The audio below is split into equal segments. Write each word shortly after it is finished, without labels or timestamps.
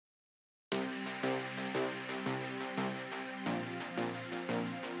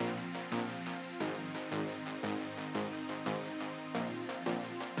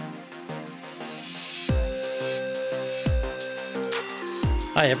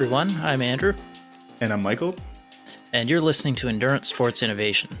Hi, everyone. I'm Andrew, And I'm Michael. and you're listening to Endurance Sports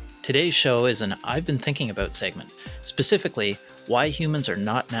Innovation. Today's show is an I've Been Thinking About segment, specifically why humans are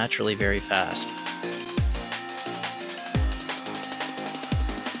not naturally very fast.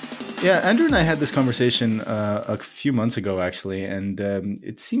 Yeah, Andrew and I had this conversation a few months ago, actually, and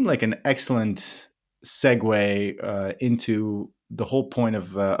it seemed like an excellent segue into the whole point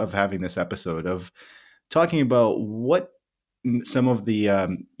of having this episode of talking about what some of the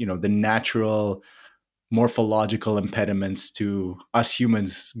the natural morphological impediments to us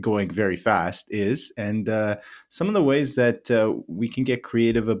humans going very fast is, and some of the ways that we can get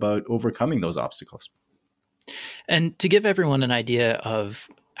creative about overcoming those obstacles. And to give everyone an idea of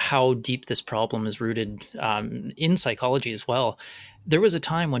how deep this problem is rooted in psychology as well, there was a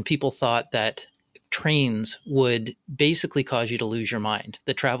time when people thought that trains would basically cause you to lose your mind,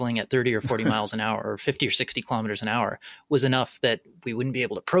 that traveling at 30 or 40 miles an hour or 50 or 60 kilometers an hour was enough that we wouldn't be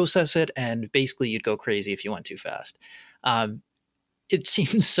able to process it. And basically, you'd go crazy if you went too fast. It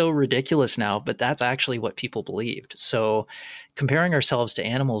seems so ridiculous now, but that's actually what people believed. So comparing ourselves to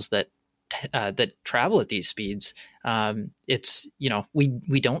animals that travel at these speeds, it's,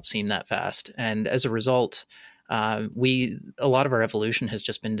 we don't seem that fast. And as a result, a lot of our evolution has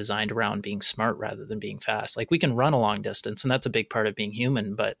just been designed around being smart rather than being fast. Like we can run a long distance, and that's a big part of being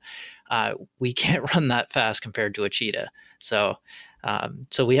human, but we can't run that fast compared to a cheetah. So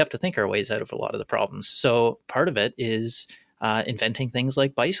we have to think our ways out of a lot of the problems. So part of it is inventing things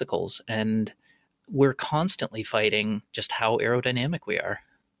like bicycles, and we're constantly fighting just how aerodynamic we are.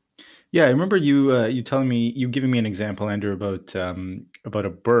 Yeah, I remember you telling me, you giving me an example, Andrew, about a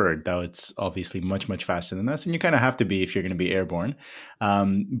bird that's obviously much faster than us, and you kind of have to be if you're going to be airborne.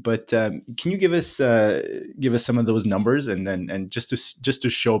 But can you give us some of those numbers, and just to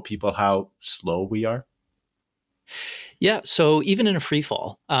show people how slow we are? Yeah, so even in a free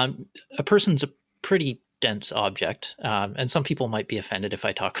fall, a person's a pretty dense object, and some people might be offended if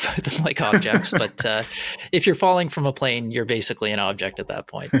I talk about them like objects, but if you're falling from a plane, you're basically an object at that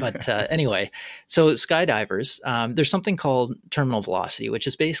point. But anyway, so skydivers, there's something called terminal velocity, which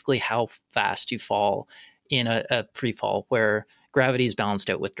is basically how fast you fall in a free fall where gravity is balanced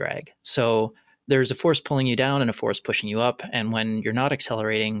out with drag. So there's a force pulling you down and a force pushing you up, and when you're not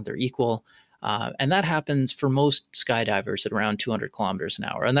accelerating, they're equal. And that happens for most skydivers at around 200 kilometers an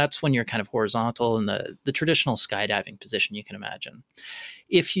hour. And that's when you're kind of horizontal in the traditional skydiving position you can imagine.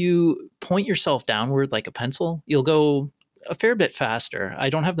 If you point yourself downward like a pencil, you'll go a fair bit faster. I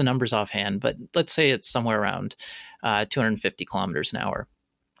don't have the numbers offhand, but let's say it's somewhere around 250 kilometers an hour.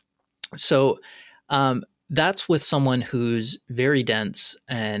 So that's with someone who's very dense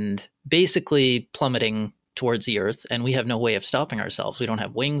and basically plummeting towards the earth, and we have no way of stopping ourselves. We don't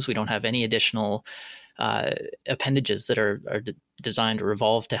have wings. We don't have any additional appendages that are designed or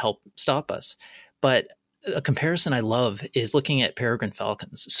evolved to help stop us. But a comparison I love is looking at peregrine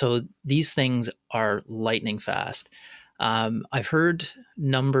falcons. So these things are lightning fast. I've heard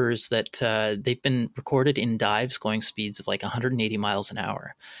numbers that they've been recorded in dives going speeds of like 180 miles an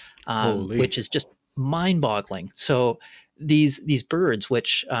hour, which is just mind-boggling. So these birds,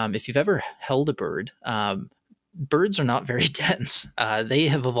 which if you've ever held a bird, birds are not very dense. They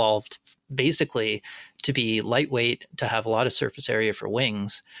have evolved basically to be lightweight, to have a lot of surface area for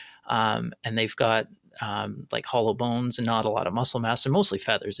wings, and they've got like hollow bones and not a lot of muscle mass. They're mostly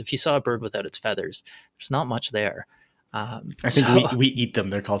feathers. If you saw a bird without its feathers, there's not much there. I think we eat them.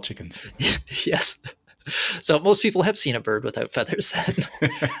 They're called chickens. Yes. So most people have seen a bird without feathers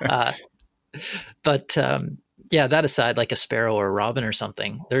then. But yeah, that aside, like a sparrow or a robin or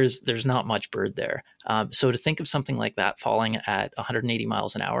something, there's not much bird there. So to think of something like that falling at 180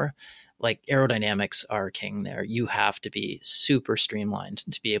 miles an hour, like aerodynamics are king there. You have to be super streamlined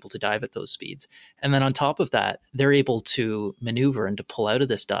to be able to dive at those speeds. And then on top of that, they're able to maneuver and to pull out of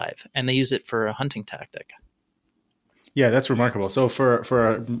this dive, and they use it for a hunting tactic. Yeah, that's remarkable. So for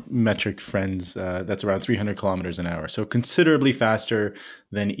our metric friends, that's around 300 kilometers an hour. So considerably faster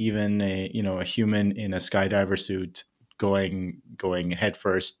than even a human in a skydiver suit going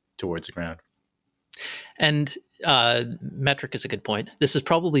headfirst towards the ground. And metric is a good point. This is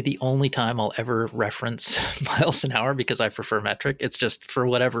probably the only time I'll ever reference miles an hour because I prefer metric. It's just for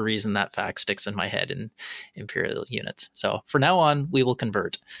whatever reason that fact sticks in my head in imperial units. So for now on, we will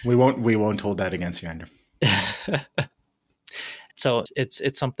convert. We won't hold that against you, Andrew. So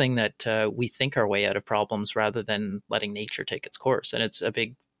it's something that we think our way out of problems rather than letting nature take its course. And it's a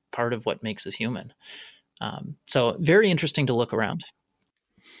big part of what makes us human. So very interesting to look around.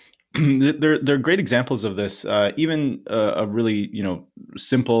 There are great examples of this. Even a really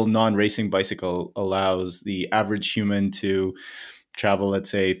simple non-racing bicycle allows the average human to travel, let's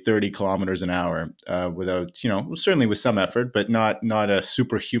say 30 kilometers an hour without, certainly with some effort, but not a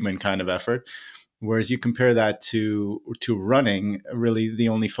superhuman kind of effort. Whereas you compare that to running, really the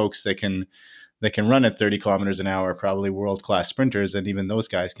only folks that can run at 30 kilometers an hour are probably world-class sprinters. And even those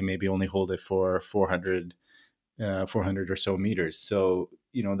guys can maybe only hold it for 400 or so meters. So,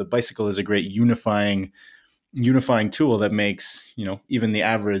 the bicycle is a great unifying tool that makes, even the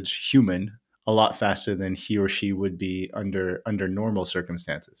average human a lot faster than he or she would be under normal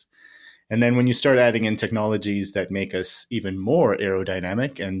circumstances. And then when you start adding in technologies that make us even more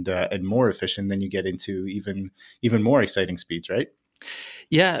aerodynamic and more efficient, then you get into even more exciting speeds, right?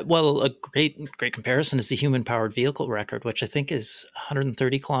 Yeah, well, a great comparison is the human-powered vehicle record, which I think is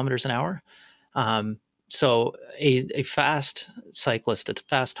 130 kilometers an hour. So a fast cyclist, a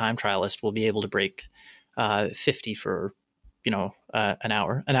fast time trialist will be able to break 50 for, an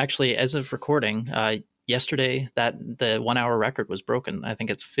hour. And actually, as of recording, yesterday, that the 1 hour record was broken. I think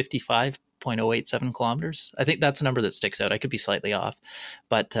it's 55.087 kilometers. I think that's a number that sticks out. I could be slightly off.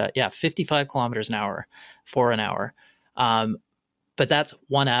 But 55 kilometers an hour for an hour. But that's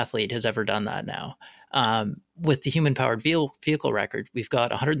one athlete has ever done that now. With the human-powered vehicle record, we've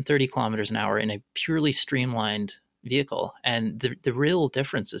got 130 kilometers an hour in a purely streamlined vehicle. And the real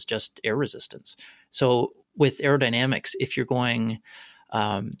difference is just air resistance. So with aerodynamics, if you're going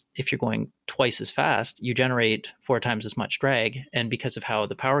twice as fast, you generate 4 times as much drag. And because of how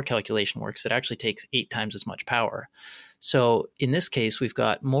the power calculation works, it actually takes 8 times as much power. So in this case, we've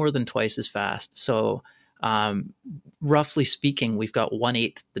got more than twice as fast. So roughly speaking, we've got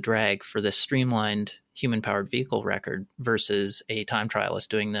 1/8 the drag for this streamlined human-powered vehicle record versus a time trialist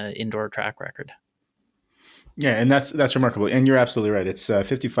doing the indoor track record. Yeah, and that's remarkable. And you're absolutely right. It's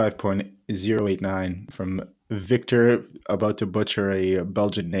 55.089 from Victor, about to butcher a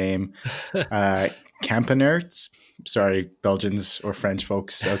Belgian name, Kampenaerts. Sorry, Belgians or French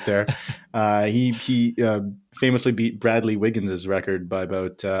folks out there. He famously beat Bradley Wiggins' record by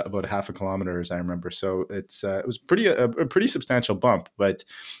about half a kilometer, as I remember. So it was a pretty substantial bump. But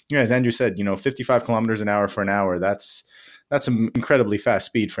as Andrew said, 55 kilometers an hour for an hour. That's an incredibly fast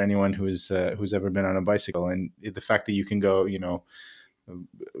speed for anyone who's ever been on a bicycle. And the fact that you can go,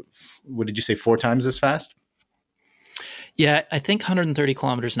 what did you say, 4 times as fast? Yeah, I think 130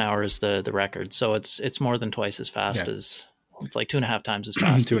 kilometers an hour is the record. So it's more than twice as fast as, it's like 2.5 times as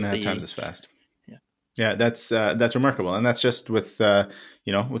fast. 2.5 times as fast. Yeah. Yeah, that's remarkable. And that's just with, I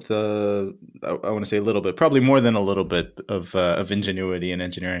want to say a little bit, probably more than a little bit of ingenuity and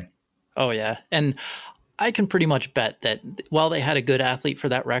engineering. Oh, yeah. And I can pretty much bet that while they had a good athlete for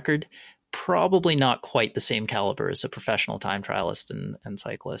that record, probably not quite the same caliber as a professional time trialist and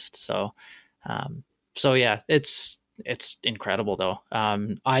cyclist. So yeah, it's incredible though.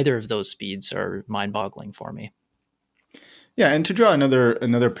 Either of those speeds are mind-boggling for me. Yeah, and to draw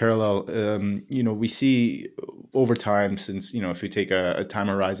another parallel, we see over time since, if we take a time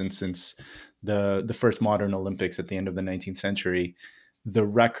horizon since the first modern Olympics at the end of the 19th century, the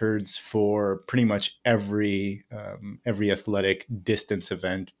records for pretty much every athletic distance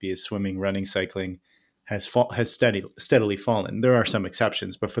event, be it swimming, running, cycling, has steadily fallen. There are some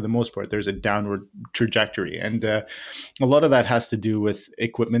exceptions, but for the most part, there's a downward trajectory, and a lot of that has to do with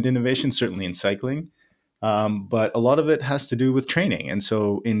equipment innovation, certainly in cycling, but a lot of it has to do with training. And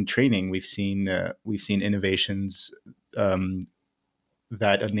so, in training, we've seen innovations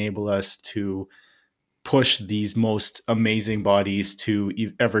that enable us to push these most amazing bodies to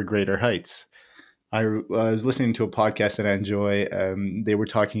ever greater heights. I was listening to a podcast that I enjoy. They were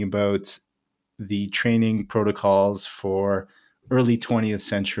talking about the training protocols for early 20th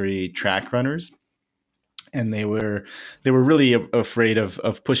century track runners. And they were really afraid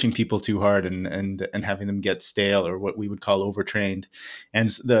of pushing people too hard and having them get stale, or what we would call overtrained. And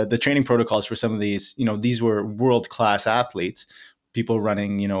the training protocols for some of these, these were world-class athletes, people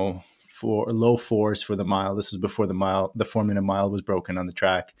running, for low 4s for the mile. This was before the 4-minute mile was broken on the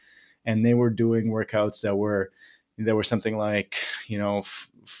track. And they were doing workouts that were something like,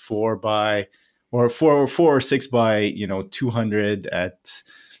 4 or 6 by, 200 at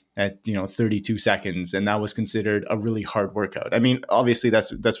 32 seconds. And that was considered a really hard workout. I mean, obviously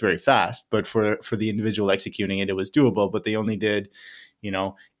that's very fast, but for the individual executing it, it was doable, but they only did,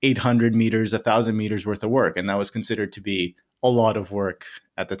 800 meters, 1,000 meters worth of work. And that was considered to be a lot of work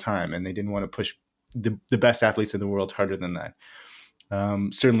at the time. And they didn't want to push the best athletes in the world harder than that.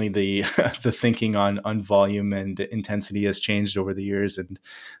 Certainly the thinking on volume and intensity has changed over the years. And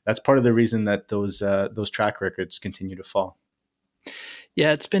that's part of the reason that those track records continue to fall.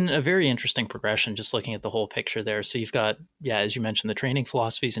 Yeah, it's been a very interesting progression just looking at the whole picture there. So you've got, as you mentioned, the training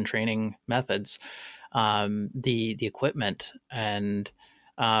philosophies and training methods. the equipment, and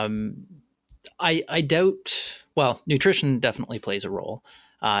I doubt. Well, nutrition definitely plays a role,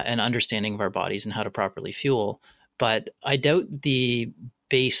 and understanding of our bodies and how to properly fuel. But I doubt the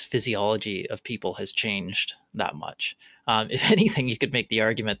base physiology of people has changed that much. If anything, you could make the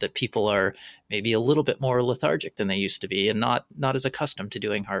argument that people are maybe a little bit more lethargic than they used to be, and not as accustomed to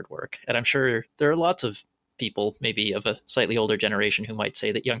doing hard work. And I'm sure there are lots of people, maybe of a slightly older generation, who might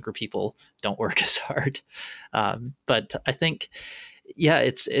say that younger people don't work as hard. But I think, yeah,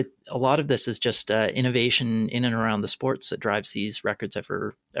 a lot of this is just innovation in and around the sports that drives these records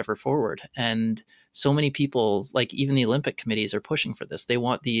ever forward. And so many people, like even the Olympic committees, are pushing for this. They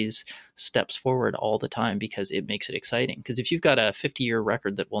want these steps forward all the time because it makes it exciting. Because if you've got a 50-year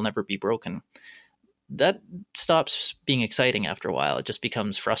record that will never be broken, that stops being exciting after a while. It just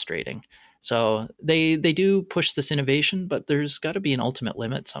becomes frustrating. So they do push this innovation, but there's got to be an ultimate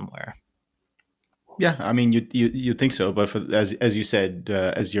limit somewhere. Yeah, I mean, you think so, but as you said,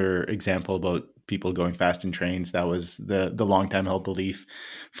 as your example about people going fast in trains, that was the long time held belief.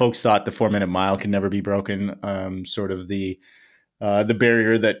 Folks thought the 4-minute mile can never be broken. Sort of the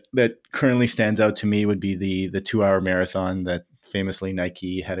barrier that currently stands out to me would be the 2-hour marathon that famously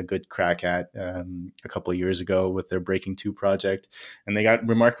Nike had a good crack at a couple of years ago with their Breaking 2 project, and they got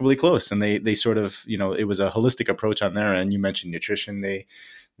remarkably close. And they sort of, it was a holistic approach on their end. You mentioned nutrition.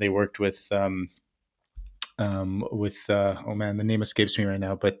 They worked with oh man, the name escapes me right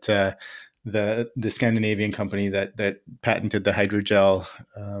now, but the Scandinavian company that patented the hydrogel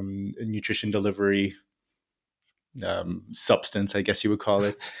nutrition delivery substance, I guess you would call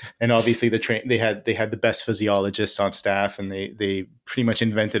it. And obviously they had the best physiologists on staff, and they pretty much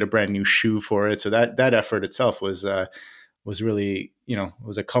invented a brand new shoe for it. So that effort itself was really,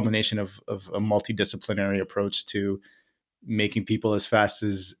 was a culmination of a multidisciplinary approach to making people as fast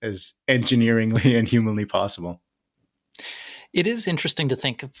as engineeringly and humanly possible. It is interesting to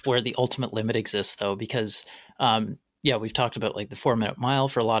think of where the ultimate limit exists, though, because we've talked about like the 4-minute mile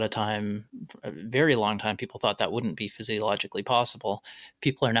for a lot of time, a very long time. People thought that wouldn't be physiologically possible.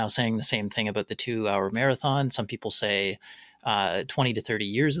 People are now saying the same thing about the 2-hour marathon. Some people say 20 to 30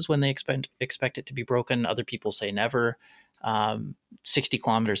 years is when they expect it to be broken. Other people say never. 60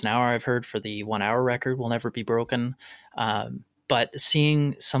 kilometers an hour, I've heard, for the 1-hour record will never be broken. But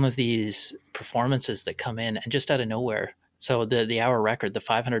seeing some of these performances that come in and just out of nowhere. So the hour record, the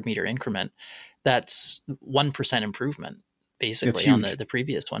 500-meter increment, that's 1% improvement basically on the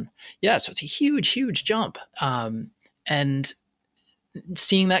previous one. Yeah, so it's a huge, huge jump. And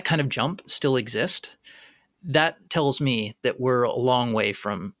seeing that kind of jump still exist, that tells me that we're a long way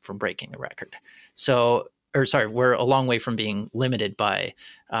from breaking the record. We're a long way from being limited by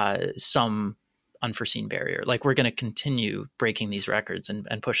some unforeseen barrier. Like, we're going to continue breaking these records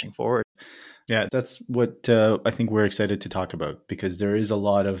and pushing forward. Yeah, that's what I think we're excited to talk about, because there is a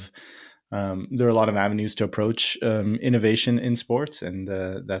lot of there are a lot of avenues to approach innovation in sports, and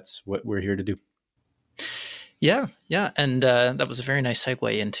that's what we're here to do. Yeah, and that was a very nice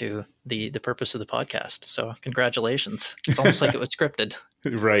segue into the purpose of the podcast. So congratulations. It's almost like it was scripted.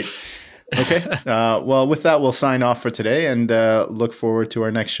 Right. Okay. Well, with that, we'll sign off for today and look forward to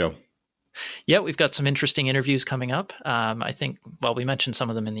our next show. Yeah, we've got some interesting interviews coming up. I think, well, we mentioned some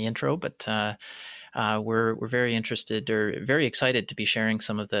of them in the intro, but we're very interested or very excited to be sharing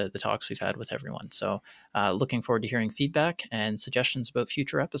some of the talks we've had with everyone. So looking forward to hearing feedback and suggestions about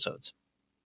future episodes.